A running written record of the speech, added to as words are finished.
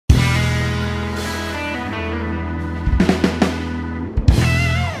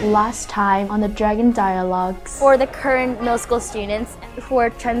last time on the Dragon Dialogues. For the current middle school students who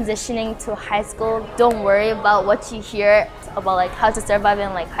are transitioning to high school, don't worry about what you hear about like how to survive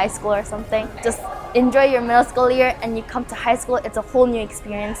in like high school or something. Just enjoy your middle school year and you come to high school, it's a whole new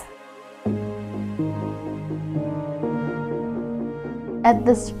experience. At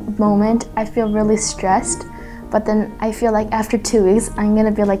this moment, I feel really stressed, but then I feel like after 2 weeks, I'm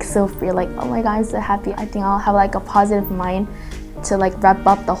gonna be like so free, like, oh my god, I'm so happy. I think I'll have like a positive mind to like wrap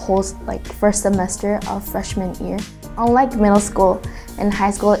up the whole like first semester of freshman year. Unlike middle school and high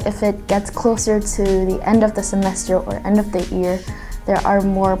school, if it gets closer to the end of the semester or end of the year, there are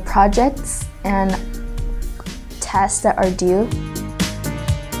more projects and tests that are due.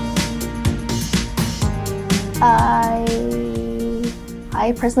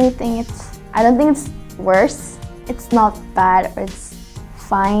 I personally think I don't think it's worse. It's not bad or it's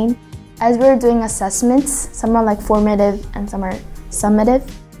fine. As we're doing assessments, some are like formative and some are summative.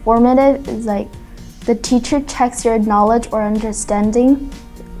 Formative is like the teacher checks your knowledge or understanding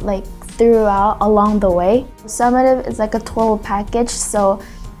like throughout along the way. Summative is like a total package, so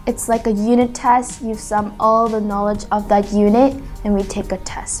it's like a unit test. You sum all the knowledge of that unit and we take a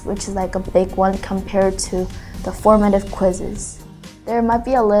test, which is like a big one compared to the formative quizzes. There might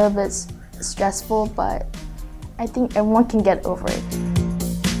be a little bit stressful, but I think everyone can get over it.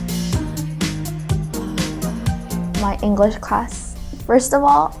 My English class. First of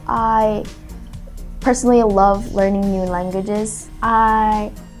all, I personally love learning new languages.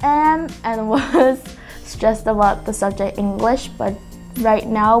 I am and was stressed about the subject English, but right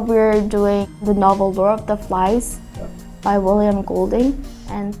now we're doing the novel Lord of the Flies by William Golding.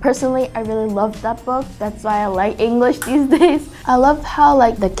 And personally, I really love that book. That's why I like English these days. I love how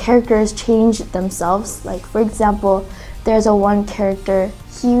like the characters change themselves. Like for example, there's one character,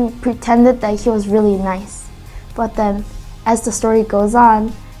 he pretended that he was really nice. But then as the story goes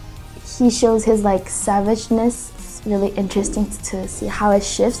on, he shows his like savageness. It's really interesting to see how it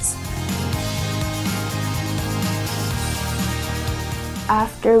shifts.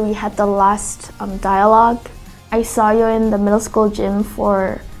 After we had the last dialogue, I saw you in the middle school gym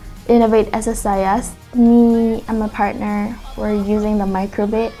for Innovate SSIS. Me and my partner were using the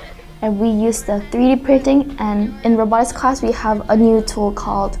microbit and we used the 3D printing, and in robotics class we have a new tool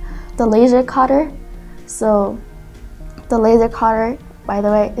called the laser cutter. So the laser cutter, by the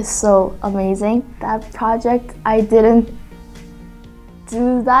way, is so amazing. That project, I didn't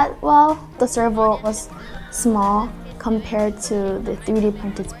do that well. The servo was small compared to the 3D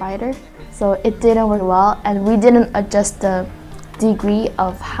printed spider. So it didn't work well, and we didn't adjust the degree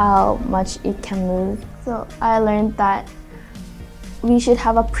of how much it can move. So I learned that we should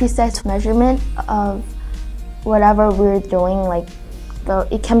have a precise measurement of whatever we're doing. Like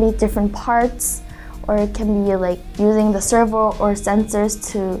it can be different parts, or it can be like using the servo or sensors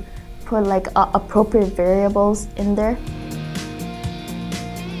to put like appropriate variables in there.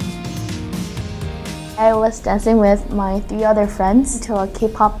 I was dancing with my 3 other friends to a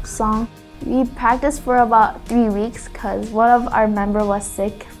K-pop song. We practiced for about 3 weeks because one of our members was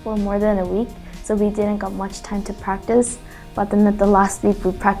sick for more than a week, so we didn't got much time to practice. But then at the last week,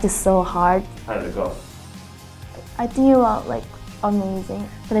 we practiced so hard. How did it go? I think it was like amazing.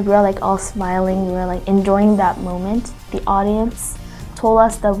 Like, we were like all smiling. We were like enjoying that moment. The audience told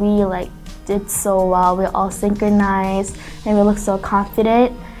us that we like did so well. We all synchronized and we looked so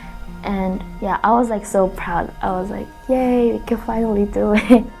confident. And yeah, I was like so proud. I was like, yay, we can finally do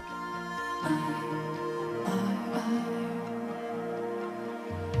it.